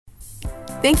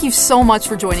Thank you so much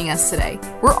for joining us today.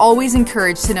 We're always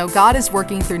encouraged to know God is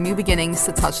working through new beginnings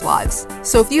to touch lives.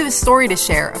 So if you have a story to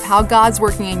share of how God's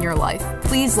working in your life,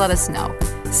 please let us know.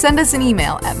 Send us an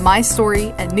email at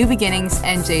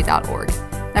mystory@newbeginningsnj.org.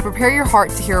 Now prepare your heart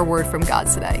to hear a word from God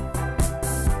today.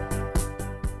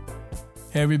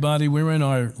 Hey everybody, we're in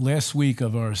our last week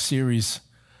of our series,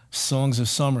 Songs of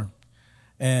Summer.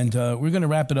 And we're going to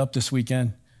wrap it up this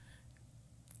weekend.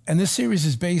 And this series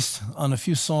is based on a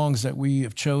few songs that we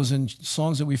have chosen,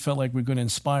 songs that we felt like were going to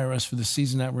inspire us for the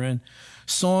season that we're in,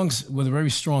 songs with a very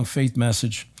strong faith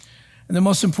message. And the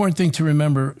most important thing to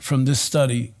remember from this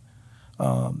study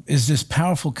is this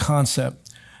powerful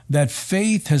concept that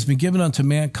faith has been given unto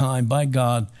mankind by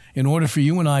God in order for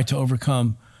you and I to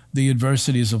overcome the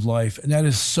adversities of life. And that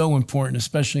is so important,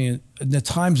 especially in the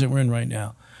times that we're in right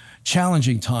now.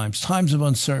 Challenging times, times of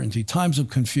uncertainty, times of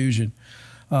confusion.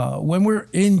 When we're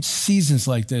in seasons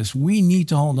like this, we need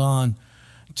to hold on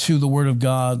to the Word of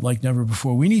God like never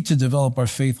before. We need to develop our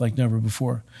faith like never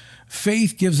before.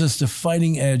 Faith gives us the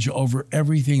fighting edge over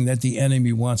everything that the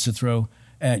enemy wants to throw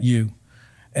at you.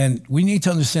 And we need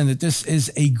to understand that this is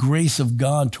a grace of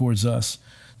God towards us.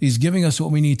 He's giving us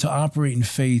what we need to operate in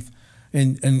faith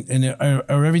in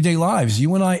our everyday lives.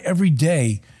 You and I every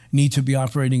day need to be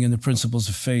operating in the principles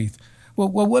of faith. Well,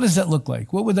 what does that look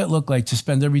like? What would that look like to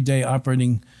spend every day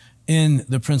operating in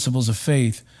the principles of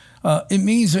faith? It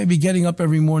means maybe getting up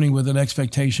every morning with an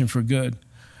expectation for good.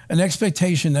 An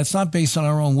expectation that's not based on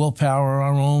our own willpower,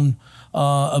 our own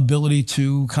ability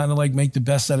to kind of like make the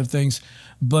best out of things,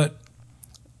 but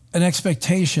an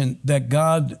expectation that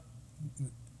God,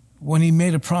 when He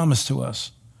made a promise to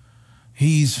us,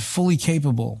 He's fully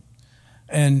capable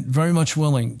and very much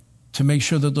willing to make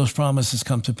sure that those promises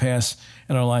come to pass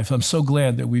in our life. I'm so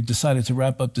glad that we've decided to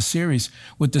wrap up the series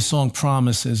with the song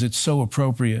Promises. It's so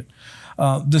appropriate.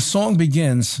 The song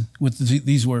begins with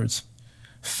these words,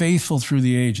 faithful through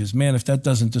the ages. Man, if that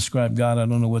doesn't describe God, I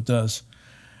don't know what does.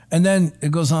 And then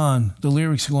it goes on, the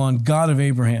lyrics go on, God of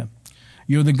Abraham,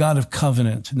 you're the God of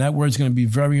covenant. And that word's going to be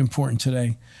very important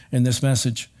today in this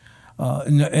message.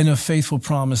 And of faithful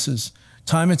promises.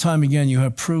 Time and time again, you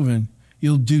have proven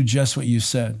you'll do just what you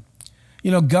said. You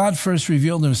know, God first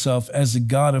revealed Himself as the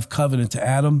God of covenant to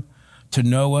Adam, to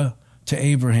Noah, to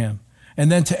Abraham,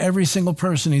 and then to every single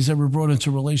person He's ever brought into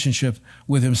relationship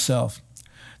with Himself.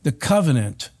 The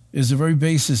covenant is the very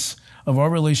basis of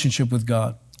our relationship with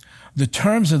God. The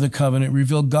terms of the covenant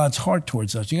reveal God's heart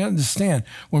towards us. You got to understand,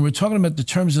 when we're talking about the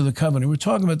terms of the covenant, we're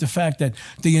talking about the fact that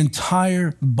the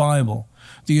entire Bible,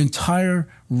 the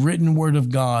entire written word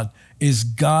of God is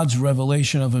God's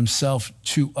revelation of Himself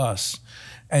to us.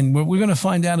 And what we're going to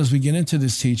find out as we get into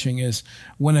this teaching is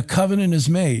when a covenant is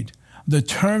made, the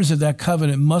terms of that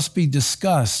covenant must be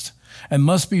discussed and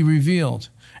must be revealed.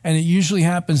 And it usually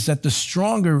happens that the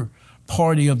stronger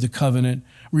party of the covenant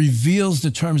reveals the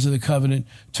terms of the covenant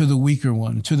to the weaker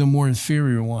one, to the more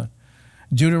inferior one.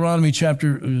 Deuteronomy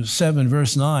chapter 7,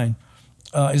 verse 9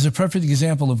 is a perfect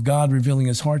example of God revealing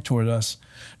His heart toward us.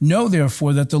 Know,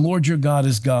 therefore, that the Lord your God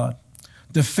is God,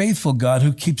 the faithful God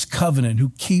who keeps covenant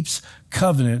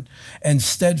and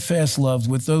steadfast love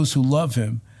with those who love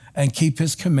Him and keep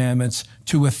His commandments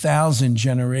to 1,000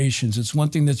 generations. It's one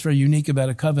thing that's very unique about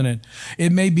a covenant.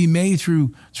 It may be made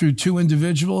through two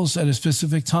individuals at a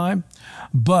specific time,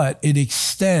 but it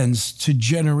extends to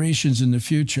generations in the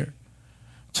future,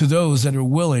 to those that are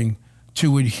willing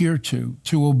to adhere to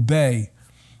obey,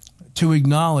 to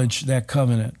acknowledge that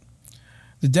covenant.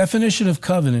 The definition of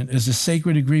covenant is a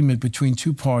sacred agreement between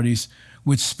two parties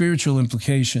with spiritual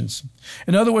implications.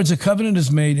 In other words, a covenant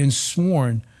is made and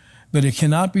sworn, but it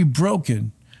cannot be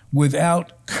broken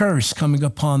without curse coming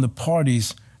upon the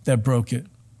parties that broke it.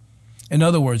 In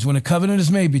other words, when a covenant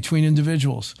is made between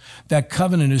individuals, that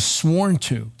covenant is sworn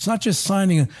to. It's not just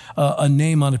signing a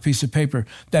name on a piece of paper.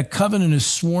 That covenant is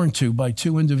sworn to by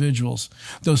two individuals.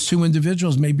 Those two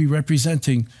individuals may be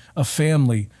representing a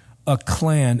family, a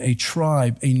clan, a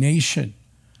tribe, a nation.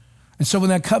 And so when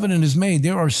that covenant is made,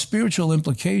 there are spiritual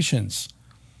implications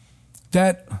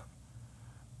that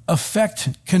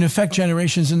can affect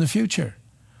generations in the future.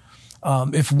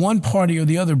 If one party or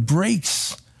the other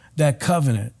breaks that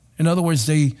covenant, in other words,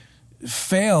 they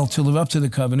fail to live up to the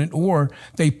covenant, or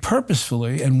they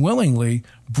purposefully and willingly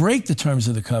break the terms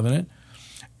of the covenant,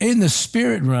 in the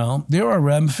spirit realm, there are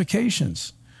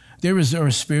ramifications. There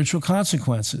are spiritual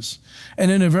consequences. And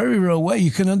in a very real way,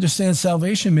 you can understand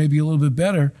salvation maybe a little bit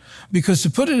better, because to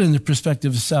put it in the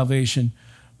perspective of salvation,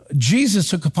 Jesus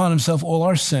took upon Himself all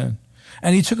our sin,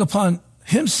 and He took upon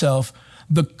Himself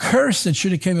the curse that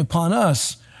should have came upon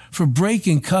us for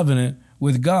breaking covenant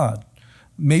with God.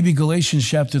 Maybe Galatians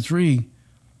chapter 3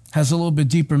 has a little bit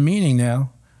deeper meaning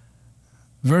now.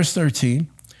 Verse 13,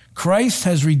 Christ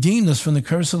has redeemed us from the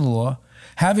curse of the law,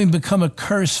 having become a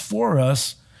curse for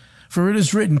us, for it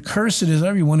is written, cursed is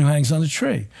everyone who hangs on the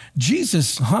tree.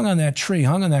 Jesus hung on that tree,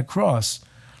 hung on that cross.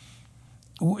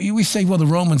 We say, well, the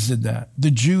Romans did that.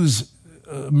 The Jews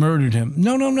murdered him.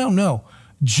 No.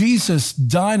 Jesus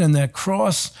died on that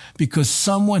cross because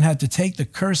someone had to take the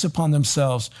curse upon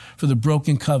themselves for the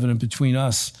broken covenant between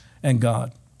us and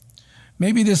God.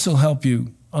 Maybe this will help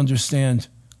you understand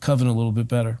covenant a little bit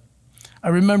better. I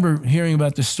remember hearing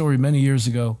about this story many years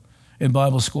ago in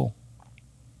Bible school.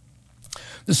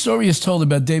 The story is told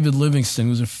about David Livingstone,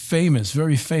 who was a famous,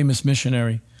 very famous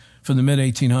missionary from the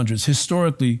mid-1800s,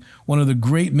 historically one of the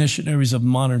great missionaries of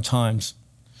modern times.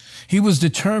 He was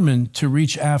determined to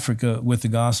reach Africa with the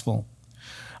gospel.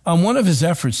 On one of his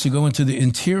efforts to go into the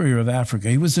interior of Africa,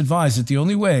 he was advised that the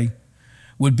only way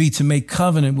would be to make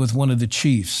covenant with one of the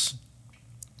chiefs.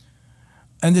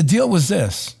 And the deal was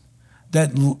this,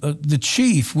 that the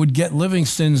chief would get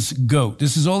Livingstone's goat.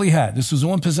 This is all he had. This was the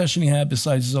one possession he had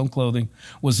besides his own clothing,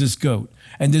 was this goat.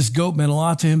 And this goat meant a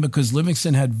lot to him because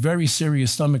Livingstone had very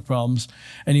serious stomach problems.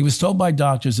 And he was told by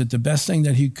doctors that the best thing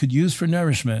that he could use for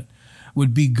nourishment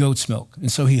would be goat's milk.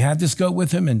 And so he had this goat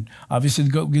with him, and obviously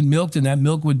the goat would get milked, and that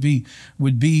milk would be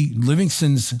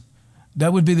Livingstone's,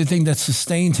 that would be the thing that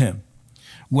sustained him.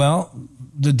 Well,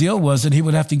 the deal was that he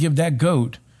would have to give that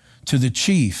goat to the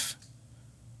chief.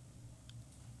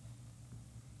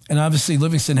 And obviously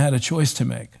Livingstone had a choice to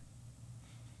make.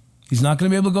 He's not going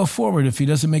to be able to go forward if he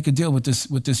doesn't make a deal with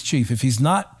this chief. If he's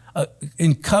not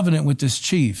in covenant with this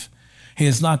chief, he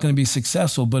is not going to be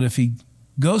successful. But if he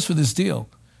goes for this deal,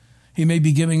 he may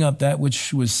be giving up that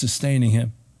which was sustaining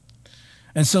him.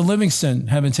 And so Livingstone,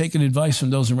 having taken advice from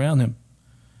those around him,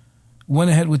 went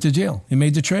ahead with the deal. He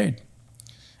made the trade.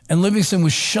 And Livingstone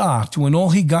was shocked when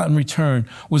all he got in return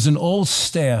was an old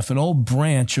staff, an old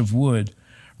branch of wood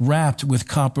wrapped with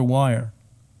copper wire.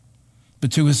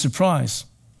 But to his surprise,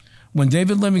 when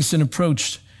David Livingstone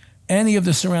approached any of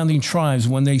the surrounding tribes,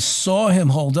 when they saw him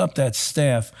hold up that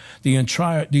staff, the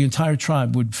entire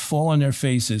tribe would fall on their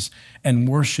faces and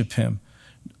worship him,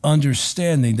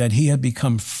 understanding that he had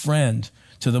become friend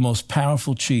to the most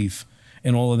powerful chief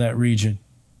in all of that region.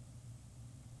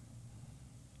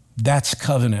 That's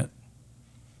covenant.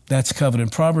 That's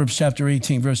covenant. Proverbs chapter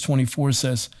 18, verse 24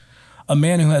 says, a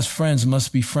man who has friends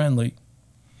must be friendly,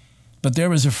 but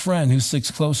there is a friend who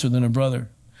sticks closer than a brother.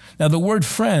 Now, the word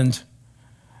friend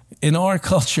in our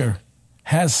culture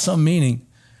has some meaning,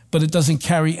 but it doesn't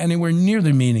carry anywhere near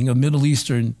the meaning of Middle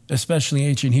Eastern, especially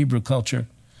ancient Hebrew culture,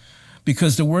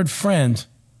 because the word friend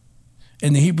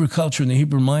in the Hebrew culture, in the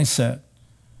Hebrew mindset,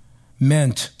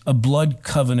 meant a blood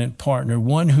covenant partner,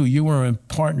 one who you were in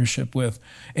partnership with,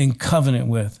 in covenant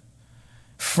with.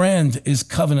 Friend is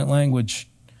covenant language.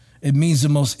 It means the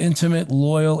most intimate,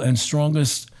 loyal, and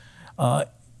strongest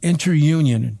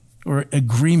interunion or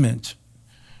agreement,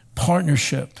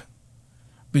 partnership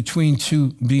between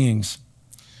two beings.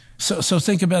 So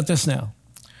think about this now.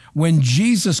 When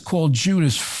Jesus called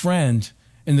Judas friend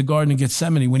in the Garden of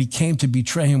Gethsemane, when he came to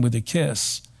betray him with a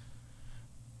kiss,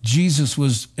 Jesus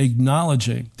was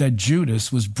acknowledging that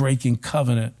Judas was breaking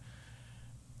covenant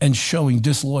and showing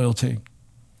disloyalty,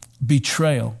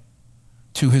 betrayal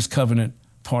to his covenant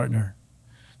partner.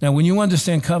 Now, when you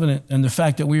understand covenant and the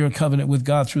fact that we are in covenant with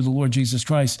God through the Lord Jesus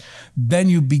Christ, then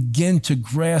you begin to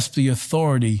grasp the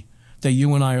authority that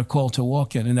you and I are called to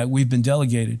walk in and that we've been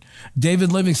delegated.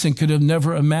 David Livingstone could have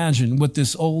never imagined what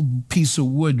this old piece of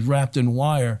wood wrapped in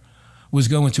wire was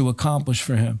going to accomplish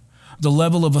for him. The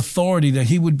level of authority that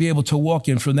he would be able to walk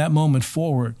in from that moment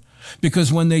forward.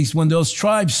 Because when those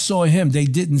tribes saw him, they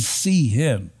didn't see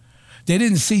him. They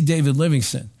didn't see David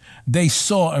Livingstone. They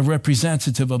saw a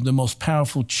representative of the most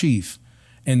powerful chief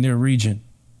in their region.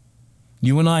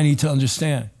 You and I need to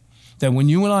understand that when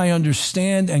you and I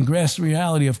understand and grasp the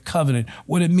reality of covenant,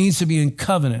 what it means to be in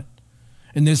covenant,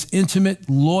 in this intimate,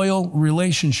 loyal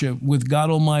relationship with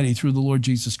God Almighty through the Lord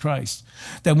Jesus Christ,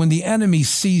 that when the enemy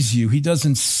sees you, he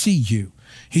doesn't see you.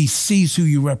 He sees who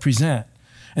you represent.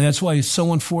 And that's why it's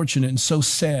so unfortunate and so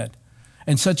sad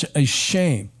and such a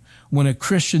shame when a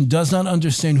Christian does not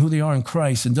understand who they are in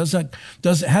Christ and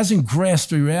hasn't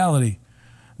grasped the reality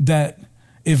that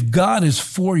if God is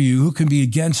for you, who can be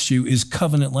against you is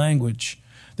covenant language.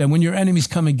 That when your enemies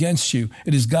come against you,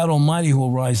 it is God Almighty who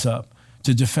will rise up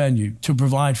to defend you, to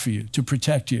provide for you, to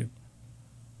protect you.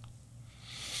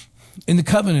 In the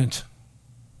covenant,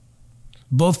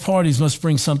 both parties must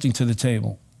bring something to the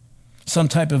table, some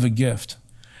type of a gift.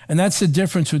 And that's the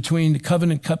difference between the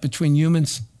covenant cut between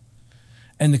humans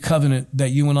and the covenant that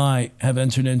you and I have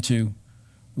entered into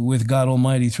with God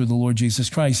Almighty through the Lord Jesus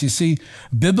Christ. You see,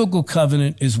 biblical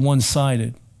covenant is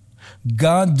one-sided.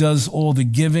 God does all the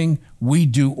giving, we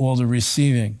do all the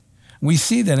receiving. We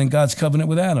see that in God's covenant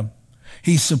with Adam.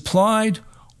 He supplied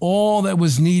all that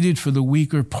was needed for the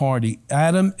weaker party.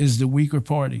 Adam is the weaker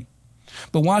party.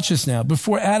 But watch this now.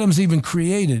 Before Adam's even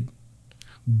created,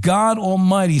 God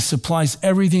Almighty supplies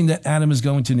everything that Adam is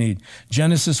going to need.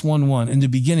 Genesis 1:1, in the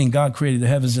beginning, God created the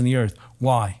heavens and the earth.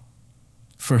 Why?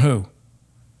 For who?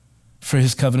 For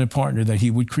his covenant partner that he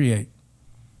would create.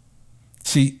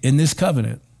 See, in this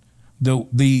covenant,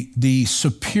 the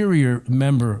superior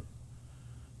member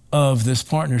of this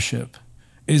partnership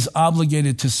is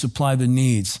obligated to supply the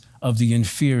needs of the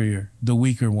inferior, the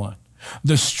weaker one.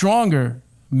 The stronger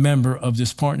member of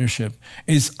this partnership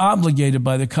is obligated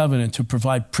by the covenant to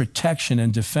provide protection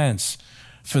and defense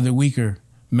for the weaker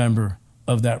member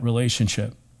of that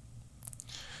relationship.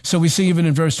 So we see even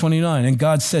in verse 29, and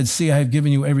God said, see, I have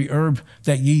given you every herb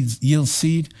that yields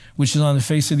seed, which is on the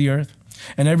face of the earth,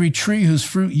 and every tree whose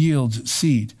fruit yields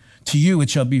seed. To you it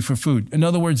shall be for food. In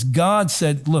other words, God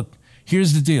said, look,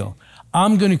 here's the deal.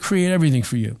 I'm going to create everything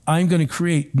for you. I'm going to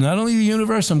create not only the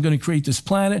universe, I'm going to create this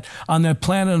planet. On that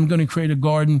planet, I'm going to create a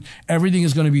garden. Everything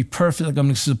is going to be perfect. I'm going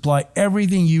to supply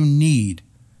everything you need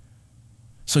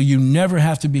so you never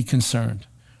have to be concerned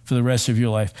for the rest of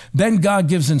your life. Then God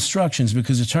gives instructions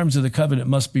because the terms of the covenant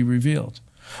must be revealed.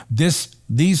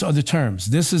 These are the terms.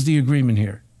 This is the agreement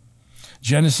here.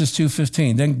 Genesis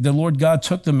 2:15. Then the Lord God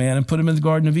took the man and put him in the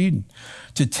Garden of Eden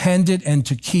to tend it and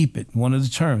to keep it. One of the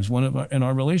terms, in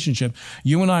our relationship,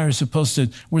 you and I we're supposed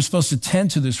to tend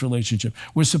to this relationship.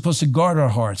 We're supposed to guard our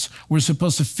hearts. We're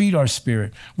supposed to feed our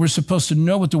spirit. We're supposed to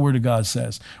know what the Word of God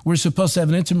says. We're supposed to have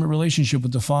an intimate relationship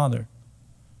with the Father.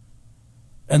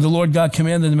 And the Lord God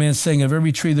commanded the man, saying, of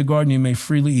every tree of the garden you may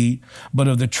freely eat, but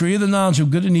of the tree of the knowledge of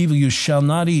good and evil you shall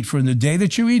not eat, for in the day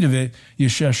that you eat of it, you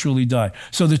shall surely die.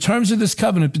 So the terms of this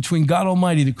covenant between God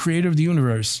Almighty, the creator of the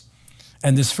universe,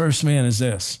 and this first man is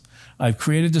this. I've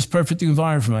created this perfect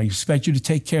environment for you. I expect you to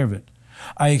take care of it.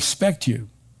 I expect you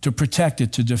to protect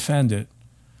it, to defend it.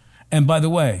 And by the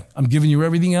way, I'm giving you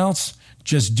everything else.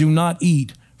 Just do not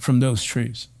eat from those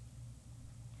trees.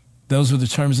 Those were the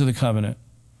terms of the covenant.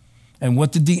 And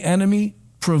what did the enemy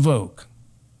provoke?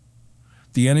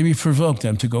 The enemy provoked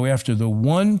them to go after the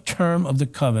one term of the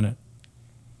covenant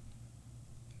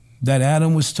that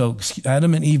Adam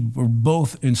and Eve were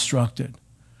both instructed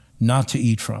not to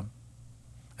eat from.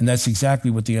 And that's exactly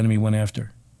what the enemy went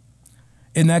after.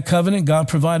 In that covenant, God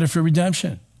provided for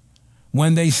redemption.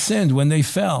 When they sinned, when they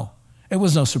fell, it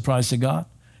was no surprise to God.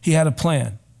 He had a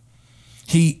plan.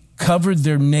 He covered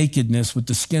their nakedness with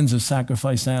the skins of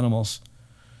sacrificed animals.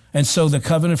 And so the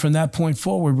covenant from that point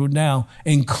forward would now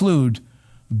include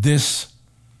this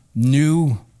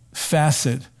new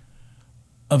facet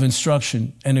of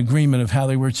instruction and agreement of how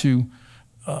they were to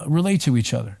relate to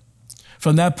each other.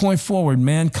 From that point forward,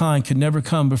 mankind could never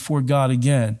come before God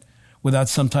again without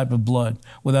some type of blood,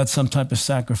 without some type of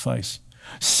sacrifice.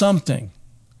 Something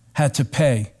had to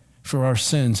pay for our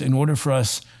sins in order for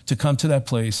us to come to that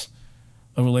place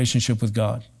of relationship with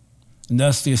God. And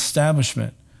thus the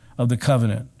establishment of the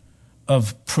covenant,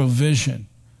 of provision,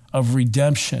 of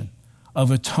redemption,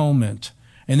 of atonement.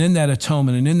 And in that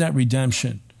atonement and in that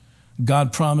redemption,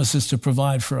 God promises to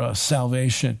provide for us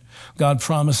salvation. God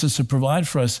promises to provide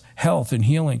for us health and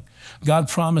healing. God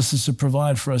promises to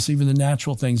provide for us even the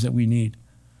natural things that we need.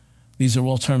 These are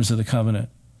all terms of the covenant.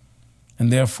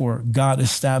 And therefore, God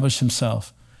established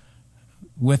himself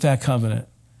with that covenant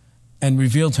and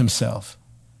revealed himself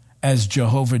as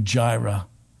Jehovah Jireh,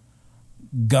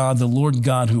 God, the Lord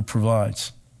God who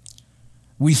provides.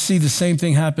 We see the same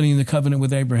thing happening in the covenant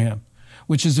with Abraham,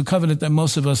 which is the covenant that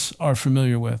most of us are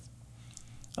familiar with.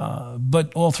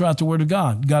 But all throughout the Word of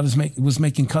God, God was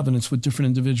making covenants with different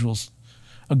individuals,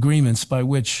 agreements by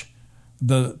which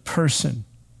the person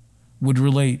would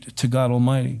relate to God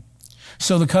Almighty.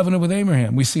 So the covenant with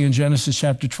Abraham, we see in Genesis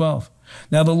chapter 12.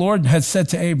 Now the Lord had said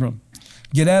to Abram,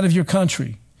 get out of your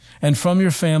country and from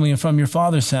your family and from your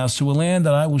father's house to a land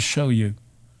that I will show you.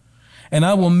 And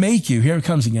I will make you, here it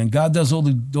comes again, God does all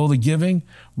the giving,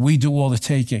 we do all the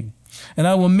taking. And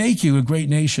I will make you a great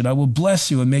nation. I will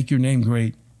bless you and make your name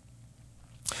great.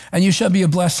 And you shall be a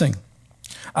blessing.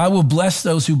 I will bless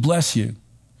those who bless you,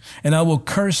 and I will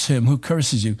curse him who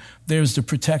curses you. There's the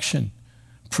protection,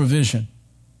 provision.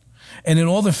 And in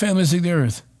all the families of the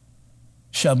earth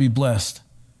shall be blessed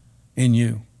in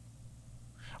you.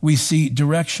 We see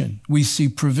direction. We see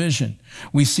provision.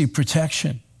 We see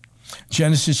protection.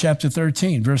 Genesis chapter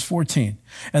 13, verse 14.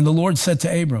 And the Lord said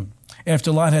to Abram,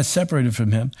 after Lot had separated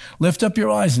from him, lift up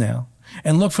your eyes now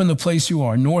and look from the place you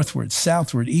are, northward,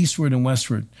 southward, eastward, and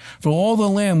westward. For all the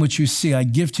land which you see, I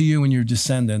give to you and your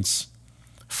descendants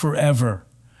forever.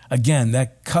 Again,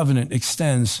 that covenant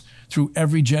extends through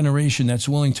every generation that's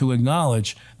willing to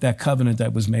acknowledge that covenant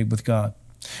that was made with God.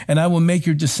 And I will make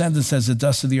your descendants as the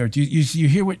dust of the earth. You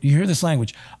hear this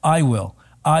language. I will,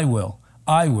 I will,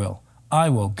 I will, I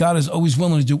will. God is always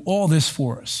willing to do all this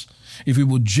for us if we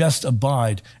will just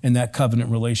abide in that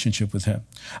covenant relationship with him.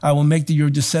 I will make your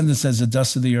descendants as the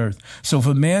dust of the earth. So if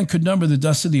a man could number the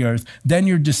dust of the earth, then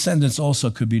your descendants also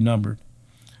could be numbered.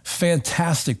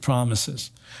 Fantastic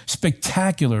promises,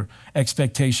 spectacular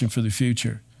expectation for the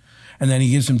future. And then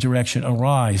he gives him direction.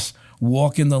 Arise,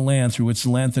 walk in the land through its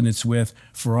length and its width,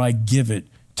 for I give it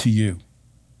to you.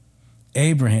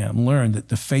 Abraham learned that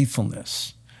the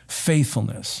faithfulness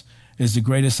is the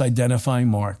greatest identifying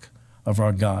mark of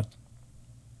our God.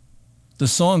 The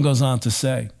song goes on to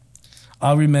say,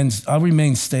 I'll remain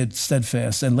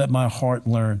steadfast and let my heart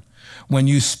learn. When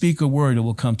you speak a word, it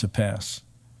will come to pass.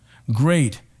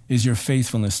 Great is your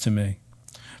faithfulness to me.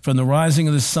 From the rising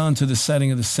of the sun to the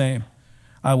setting of the same,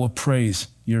 I will praise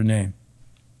your name.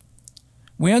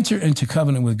 We enter into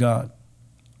covenant with God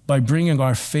by bringing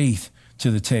our faith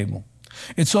to the table.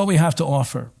 It's all we have to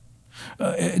offer.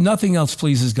 Nothing else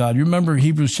pleases God. You remember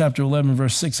Hebrews chapter 11,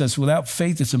 verse 6 says, without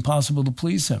faith, it's impossible to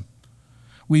please him.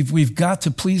 We've got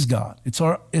to please God. It's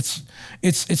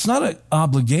not an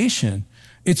obligation.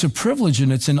 It's a privilege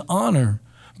and it's an honor,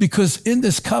 because in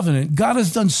this covenant, God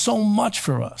has done so much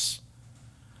for us.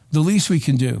 The least we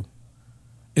can do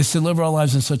is to live our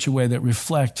lives in such a way that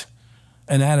reflect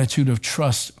an attitude of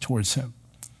trust towards him.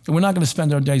 And we're not going to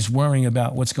spend our days worrying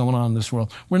about what's going on in this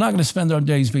world. We're not going to spend our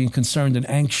days being concerned and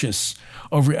anxious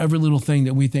over every little thing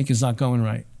that we think is not going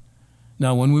right.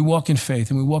 Now, when we walk in faith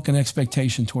and we walk in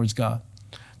expectation towards God,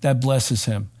 that blesses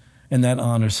him and that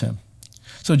honors him.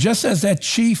 So just as that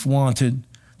chief wanted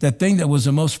that thing that was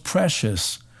the most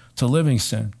precious to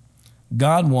Livingston,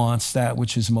 God wants that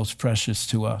which is most precious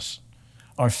to us,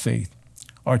 our faith,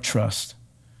 our trust.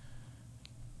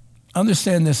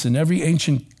 Understand this, in every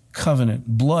ancient covenant,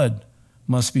 blood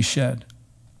must be shed.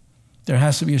 There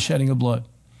has to be a shedding of blood,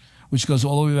 which goes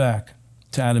all the way back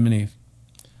to Adam and Eve.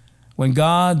 When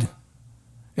God,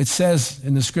 it says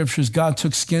in the scriptures, God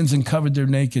took skins and covered their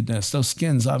nakedness. Those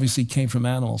skins obviously came from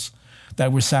animals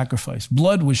that were sacrificed.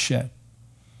 Blood was shed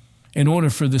in order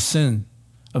for the sin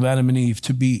of Adam and Eve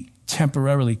to be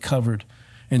temporarily covered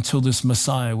until this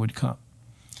Messiah would come,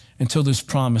 until this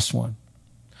promised one.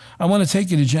 I want to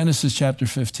take you to Genesis chapter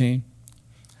 15.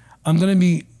 I'm going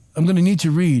to need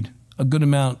to read a good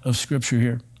amount of scripture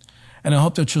here. And I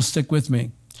hope that you'll stick with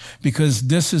me, because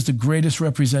this is the greatest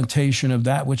representation of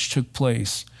that which took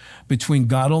place between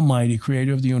God Almighty,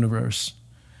 creator of the universe,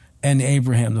 and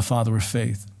Abraham, the father of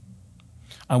faith.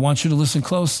 I want you to listen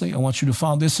closely. I want you to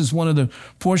follow. This is one of the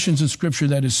portions of scripture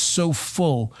that is so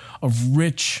full of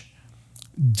rich,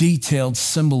 detailed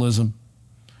symbolism.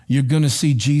 You're going to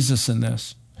see Jesus in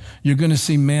this. You're going to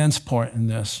see man's part in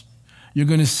this. You're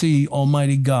going to see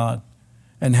Almighty God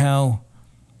and how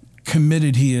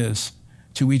committed he is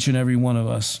to each and every one of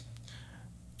us.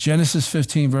 Genesis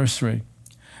 15, verse 3.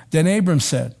 Then Abram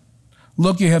said,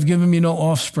 look, you have given me no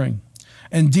offspring.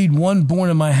 Indeed, one born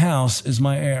in my house is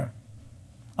my heir.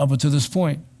 Up until this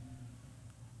point,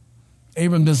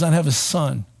 Abram does not have a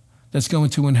son that's going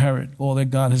to inherit all that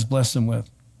God has blessed him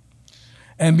with.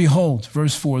 And behold,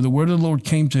 verse 4, the word of the Lord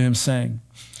came to him saying,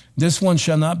 this one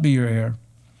shall not be your heir,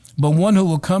 but one who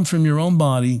will come from your own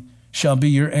body shall be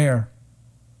your heir.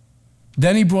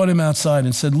 Then he brought him outside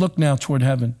and said, look now toward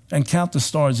heaven and count the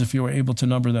stars if you are able to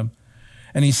number them.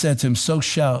 And he said to him, so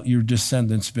shall your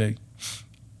descendants be.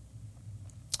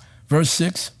 Verse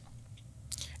 6,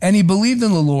 and he believed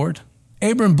in the Lord.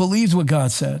 Abram believed what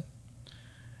God said,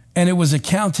 and it was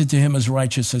accounted to him as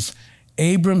righteousness.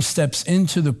 Abram steps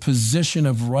into the position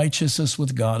of righteousness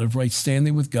with God, of right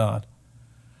standing with God,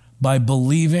 by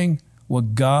believing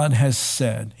what God has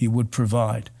said he would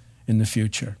provide in the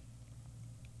future.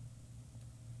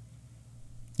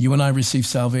 You and I receive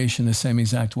salvation the same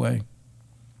exact way.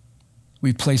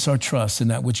 We place our trust in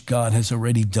that which God has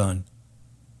already done.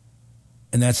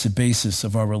 And that's the basis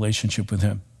of our relationship with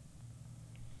him.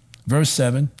 Verse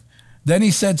 7, then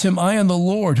he said to him, I am the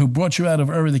Lord who brought you out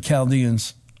of Ur of the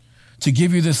Chaldeans to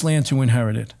give you this land to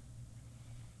inherit it.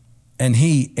 And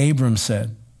he, Abram,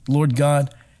 said, Lord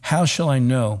God, how shall I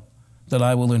know that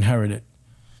I will inherit it?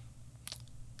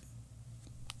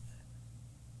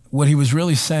 What he was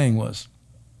really saying was,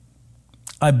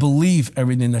 I believe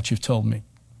everything that you've told me,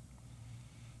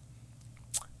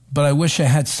 but I wish I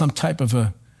had some type of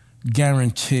a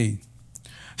guarantee,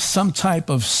 some type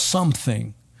of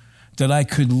something that I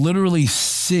could literally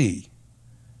see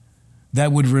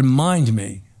that would remind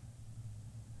me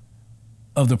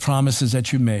of the promises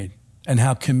that you made and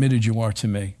how committed you are to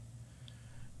me.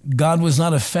 God was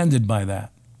not offended by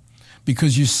that,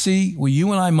 because you see, what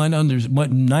you and I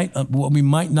what we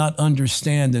might not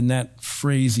understand in that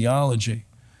phraseology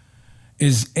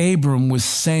is Abram was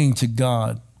saying to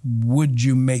God, would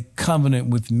you make covenant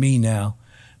with me now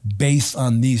based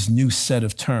on these new set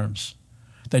of terms,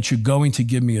 that you're going to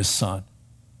give me a son?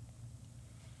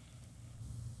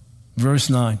 Verse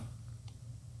 9.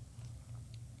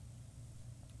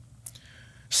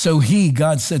 So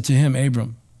God said to him,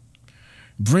 Abram,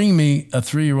 bring me a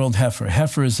 3-year-old heifer.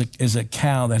 Heifer is a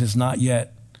cow that has not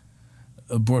yet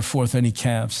brought forth any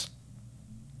calves.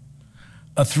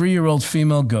 A 3-year-old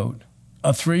female goat,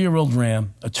 a 3-year-old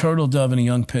ram, a turtle dove, and a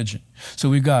young pigeon. So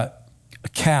we've got a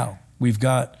cow, we've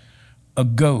got a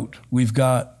goat, we've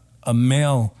got a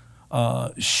male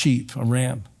sheep, a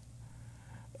ram,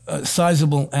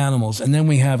 sizable animals, and then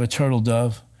we have a turtle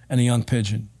dove and a young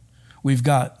pigeon. We've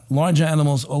got large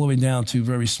animals all the way down to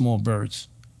very small birds.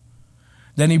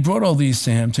 Then he brought all these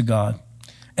to him, to God,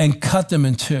 and cut them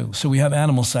in two. So we have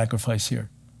animal sacrifice here.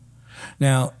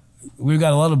 Now, we've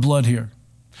got a lot of blood here.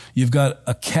 You've got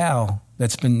a cow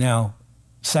that's been now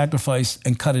sacrificed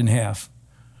and cut in half,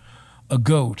 a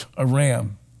goat, a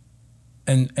ram,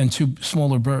 and two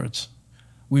smaller birds.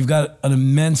 We've got an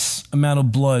immense amount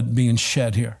of blood being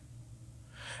shed here.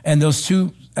 And those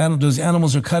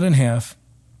animals are cut in half.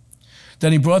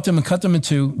 Then he brought them and cut them in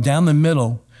two down the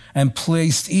middle and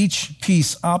placed each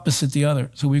piece opposite the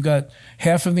other. So we've got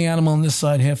half of the animal on this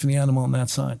side, half of the animal on that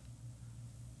side.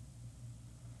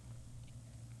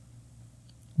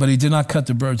 But he did not cut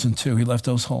the birds in two. He left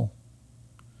those whole.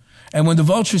 And when the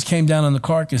vultures came down on the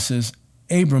carcasses,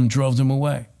 Abram drove them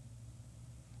away.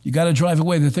 You got to drive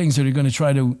away the things that are going to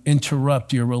try to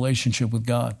interrupt your relationship with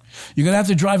God. You're going to have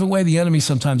to drive away the enemy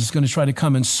sometimes. It's going to try to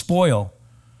come and spoil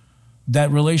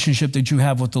that relationship that you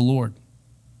have with the Lord.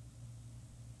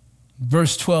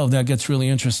 Verse 12, that gets really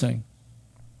interesting.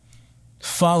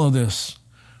 Follow this.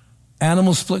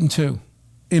 Animals split in two.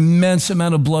 Immense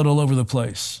amount of blood all over the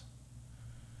place.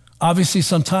 Obviously,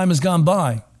 some time has gone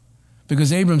by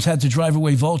because Abram's had to drive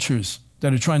away vultures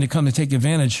that are trying to come and take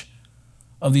advantage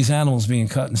of these animals being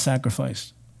cut and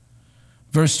sacrificed.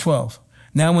 Verse 12.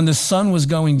 Now when the sun was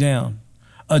going down,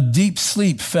 a deep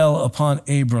sleep fell upon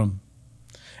Abram.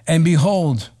 And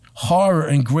behold, horror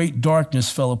and great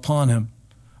darkness fell upon him.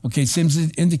 Okay, it seems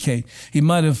to indicate he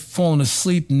might have fallen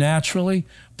asleep naturally,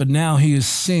 but now he is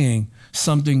seeing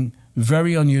something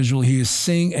very unusual. He is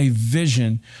seeing a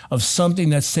vision of something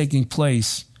that's taking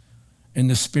place in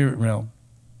the spirit realm.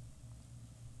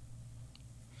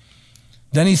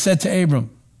 Then he said to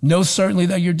Abram, know certainly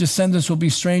that your descendants will be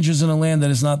strangers in a land that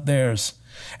is not theirs,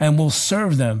 and will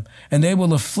serve them, and they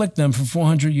will afflict them for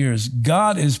 400 years.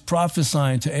 God is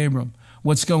prophesying to Abram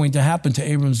what's going to happen to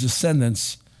Abram's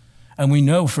descendants. And we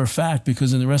know for a fact,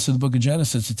 because in the rest of the book of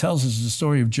Genesis, it tells us the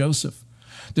story of Joseph,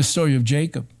 the story of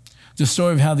Jacob, the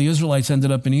story of how the Israelites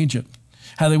ended up in Egypt,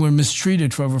 how they were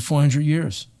mistreated for over 400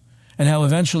 years, and how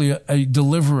eventually a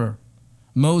deliverer,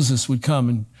 Moses, would come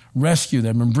and rescue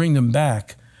them and bring them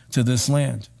back to this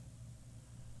land.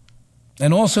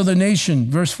 And also the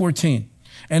nation, verse 14,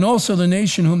 and also the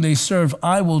nation whom they serve,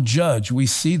 I will judge. We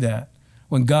see that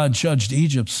when God judged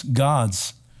Egypt's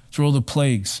gods through all the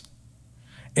plagues.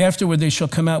 Afterward, they shall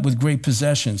come out with great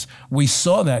possessions. We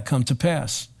saw that come to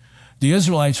pass. The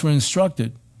Israelites were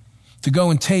instructed to go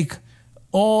and take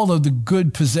all of the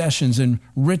good possessions and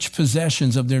rich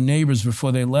possessions of their neighbors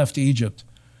before they left Egypt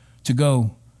to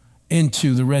go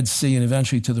into the Red Sea and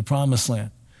eventually to the Promised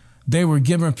Land. They were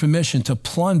given permission to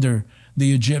plunder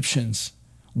the Egyptians.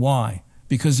 Why?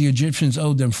 Because the Egyptians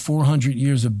owed them 400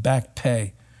 years of back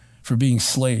pay for being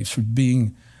slaves, for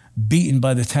being beaten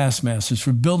by the taskmasters,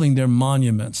 for building their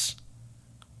monuments.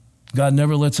 God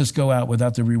never lets us go out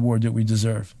without the reward that we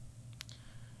deserve.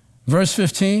 Verse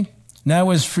 15,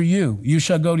 now as for you, you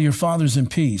shall go to your fathers in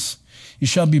peace. You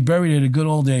shall be buried at a good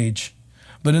old age.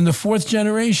 But in the 4th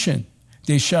generation,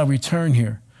 they shall return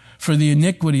here, for the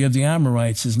iniquity of the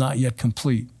Amorites is not yet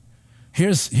complete.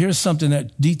 Here's something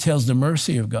that details the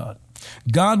mercy of God.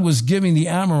 God was giving the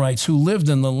Amorites who lived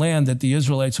in the land that the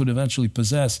Israelites would eventually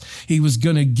possess, he was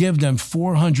going to give them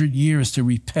 400 years to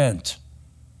repent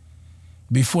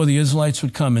before the Israelites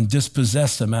would come and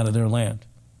dispossess them out of their land.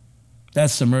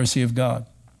 That's the mercy of God.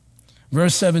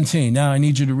 Verse 17, now I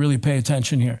need you to really pay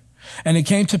attention here. And it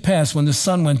came to pass when the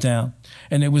sun went down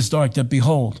and it was dark that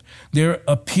behold, there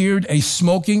appeared a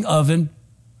smoking oven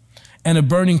and a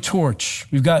burning torch.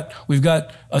 We've got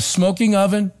a smoking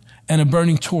oven and a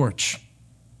burning torch.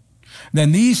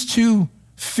 Then these two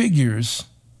figures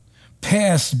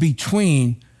passed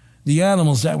between the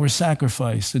animals that were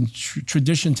sacrificed. And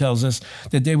tradition tells us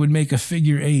that they would make a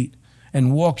figure 8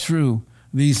 and walk through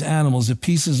these animals, the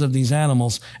pieces of these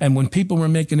animals. And when people were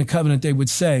making a covenant, they would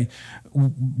say,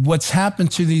 what's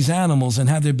happened to these animals and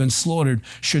how they've been slaughtered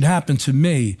should happen to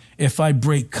me if I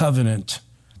break covenant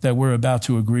that we're about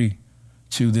to agree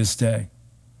to this day.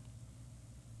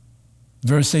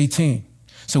 Verse 18.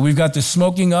 So we've got the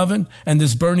smoking oven and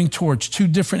this burning torch, two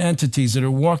different entities that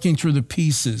are walking through the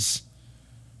pieces,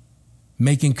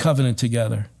 making covenant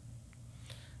together.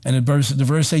 And the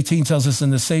verse 18 tells us, in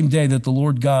the same day that the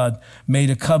Lord God made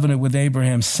a covenant with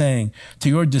Abraham, saying, to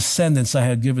your descendants I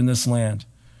had given this land,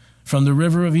 from the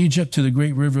river of Egypt to the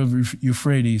great river of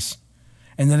Euphrates.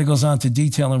 And then it goes on to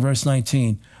detail in verse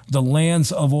 19, the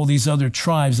lands of all these other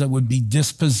tribes that would be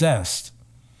dispossessed,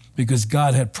 because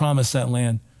God had promised that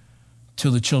land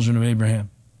to the children of Abraham.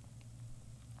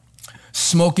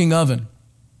 Smoking oven,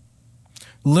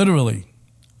 literally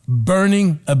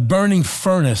a burning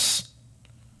furnace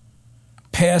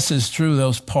passes through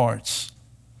those parts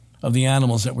of the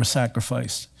animals that were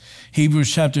sacrificed.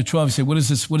 Hebrews chapter 12, you say, what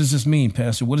does this mean,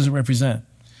 Pastor? What does it represent?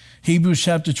 Hebrews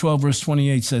chapter 12, verse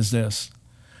 28 says this,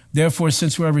 therefore,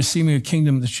 since we are receiving a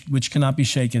kingdom which cannot be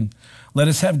shaken, let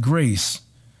us have grace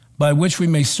by which we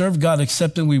may serve God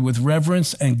acceptably with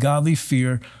reverence and godly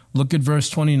fear. Look at verse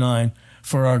 29.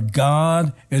 For our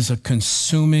God is a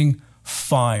consuming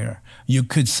fire. You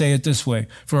could say it this way.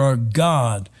 For our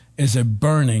God is a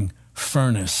burning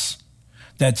furnace.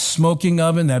 That smoking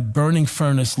oven, that burning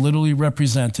furnace literally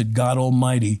represented God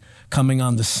Almighty coming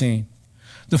on the scene.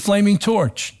 The flaming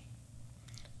torch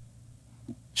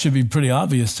should be pretty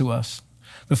obvious to us.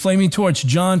 The flaming torch,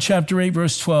 John chapter 8,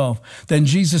 verse 12. Then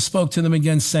Jesus spoke to them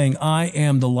again, saying, I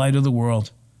am the light of the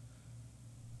world.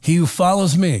 He who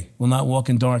follows me will not walk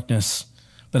in darkness,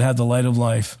 but have the light of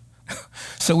life.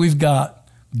 So we've got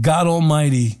God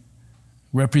Almighty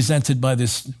represented by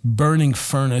this burning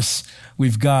furnace.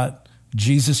 We've got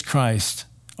Jesus Christ,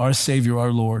 our Savior,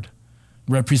 our Lord,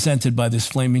 represented by this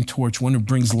flaming torch, one who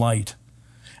brings light.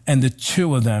 And the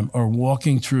two of them are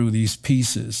walking through these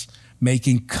pieces,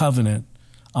 making covenant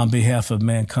on behalf of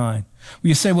mankind. Well,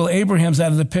 you say, well, Abraham's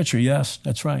out of the picture. Yes,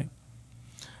 that's right.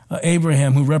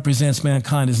 Abraham, who represents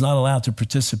mankind, is not allowed to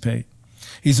participate.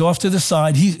 He's off to the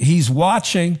side. He's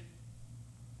watching,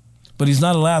 but he's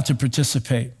not allowed to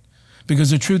participate. Because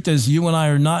the truth is, you and I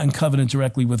are not in covenant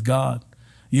directly with God.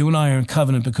 You and I are in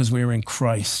covenant because we are in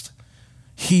Christ.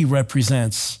 He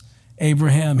represents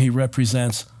Abraham. He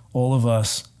represents all of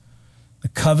us. The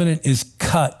covenant is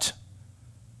cut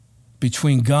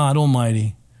between God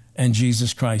Almighty and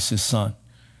Jesus Christ, his Son.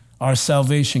 Our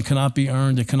salvation cannot be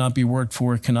earned. It cannot be worked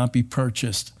for. It cannot be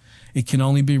purchased. It can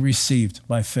only be received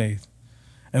by faith.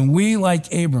 And we,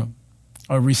 like Abram,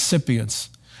 are recipients.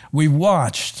 We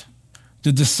watched.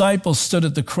 The disciples stood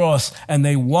at the cross and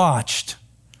they watched.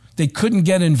 They couldn't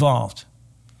get involved.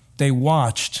 They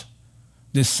watched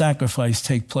this sacrifice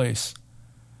take place,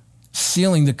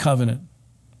 sealing the covenant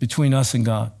between us and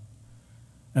God.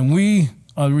 And we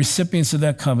are the recipients of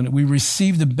that covenant. We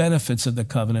receive the benefits of the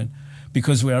covenant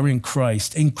because we are in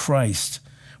Christ. In Christ,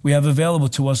 we have available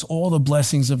to us all the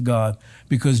blessings of God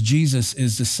because Jesus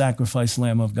is the sacrificed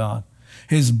Lamb of God.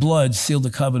 His blood sealed the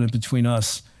covenant between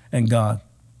us and God.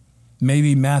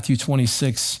 Maybe Matthew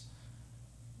 26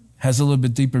 has a little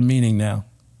bit deeper meaning now.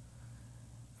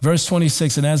 Verse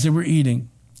 26, and as they were eating,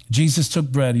 Jesus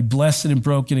took bread, he blessed it and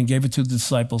broke it and gave it to the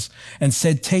disciples and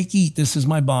said, take, eat, this is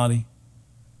my body.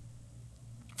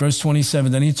 Verse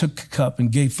 27, then he took a cup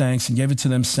and gave thanks and gave it to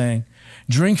them, saying,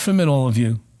 drink from it, all of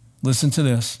you. Listen to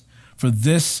this. For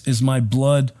this is my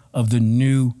blood of the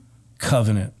new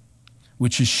covenant,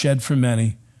 which is shed for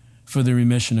many for the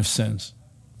remission of sins.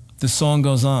 The song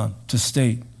goes on to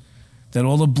state that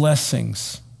all the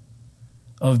blessings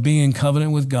of being in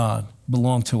covenant with God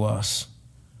belong to us.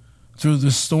 Through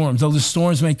the storms, though the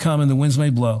storms may come and the winds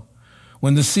may blow,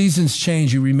 when the seasons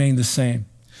change, you remain the same.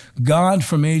 God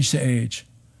from age to age,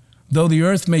 though the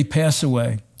earth may pass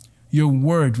away, your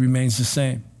word remains the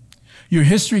same. Your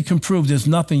history can prove there's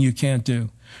nothing you can't do.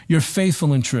 You're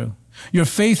faithful and true. Your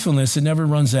faithfulness, it never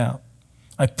runs out.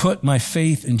 I put my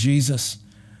faith in Jesus,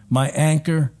 my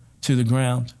anchor to the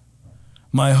ground,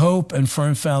 my hope and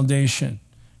firm foundation.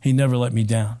 He never let me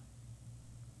down.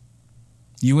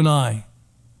 You and I,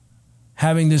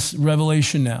 having this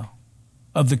revelation now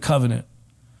of the covenant,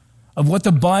 of what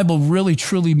the Bible really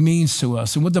truly means to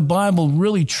us and what the Bible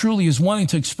really truly is wanting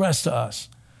to express to us,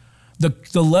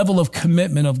 the level of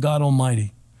commitment of God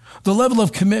Almighty, the level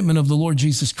of commitment of the Lord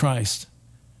Jesus Christ,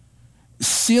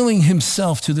 sealing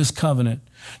himself to this covenant,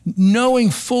 knowing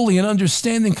fully and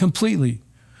understanding completely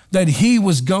that he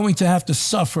was going to have to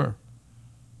suffer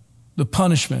the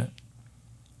punishment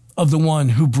of the one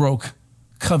who broke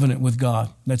covenant with God.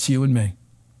 That's you and me.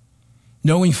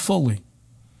 Knowing fully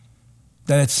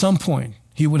that at some point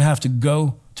he would have to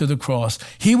go to the cross.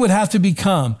 He would have to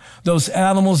become those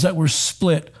animals that were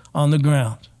split on the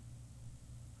ground,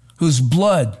 whose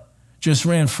blood just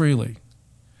ran freely.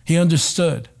 He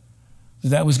understood that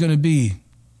that was going to be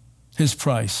his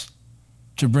price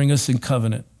to bring us in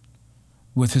covenant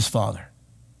with his Father.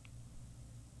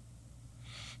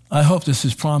 I hope this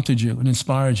has prompted you and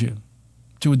inspired you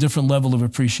to a different level of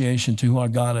appreciation to who our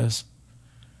God is,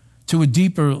 to a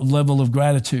deeper level of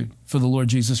gratitude for the Lord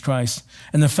Jesus Christ,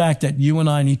 and the fact that you and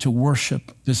I need to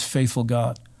worship this faithful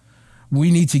God. We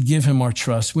need to give him our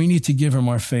trust. We need to give him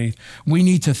our faith. We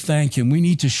need to thank him. We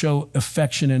need to show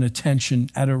affection and attention,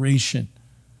 adoration,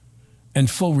 and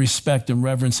full respect and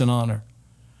reverence and honor.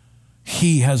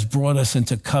 He has brought us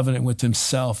into covenant with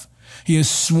himself. He has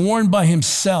sworn by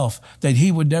himself that he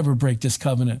would never break this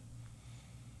covenant.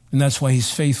 And that's why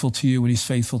he's faithful to you and he's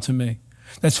faithful to me.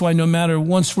 That's why no matter,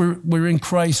 once we're in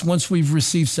Christ, once we've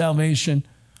received salvation,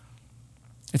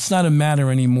 it's not a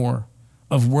matter anymore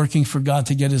of working for God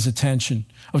to get his attention,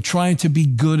 of trying to be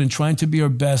good and trying to be our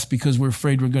best because we're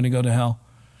afraid we're going to go to hell.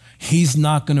 He's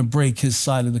not going to break his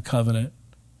side of the covenant,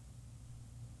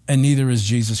 and neither is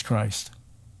Jesus Christ.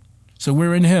 So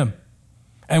we're in him,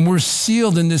 and we're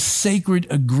sealed in this sacred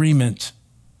agreement.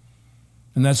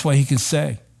 And that's why he can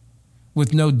say,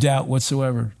 with no doubt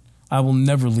whatsoever, I will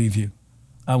never leave you.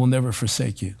 I will never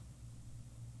forsake you.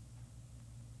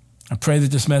 I pray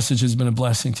that this message has been a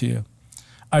blessing to you.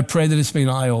 I pray that it's been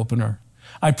an eye-opener.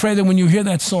 I pray that when you hear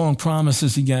that song,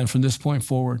 Promises, again from this point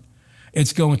forward,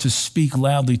 it's going to speak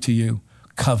loudly to you,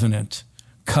 covenant,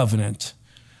 covenant.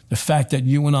 The fact that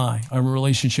you and I are in a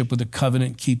relationship with a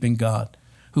covenant-keeping God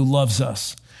who loves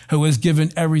us, who has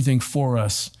given everything for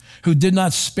us, who did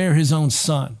not spare his own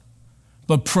son,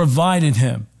 but provided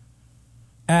him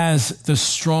as the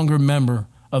stronger member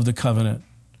of the covenant,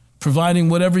 providing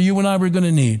whatever you and I were going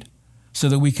to need so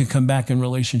that we can come back in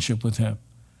relationship with him.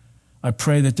 I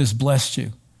pray that this blessed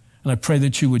you, and I pray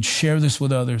that you would share this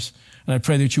with others, and I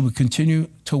pray that you would continue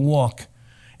to walk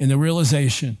in the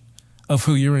realization of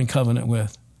who you're in covenant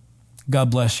with.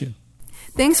 God bless you.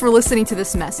 Thanks for listening to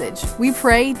this message. We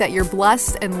pray that you're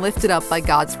blessed and lifted up by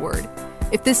God's word.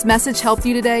 If this message helped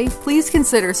you today, please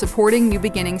consider supporting New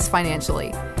Beginnings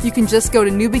financially. You can just go to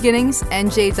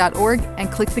newbeginningsnj.org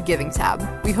and click the Giving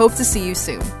tab. We hope to see you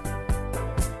soon.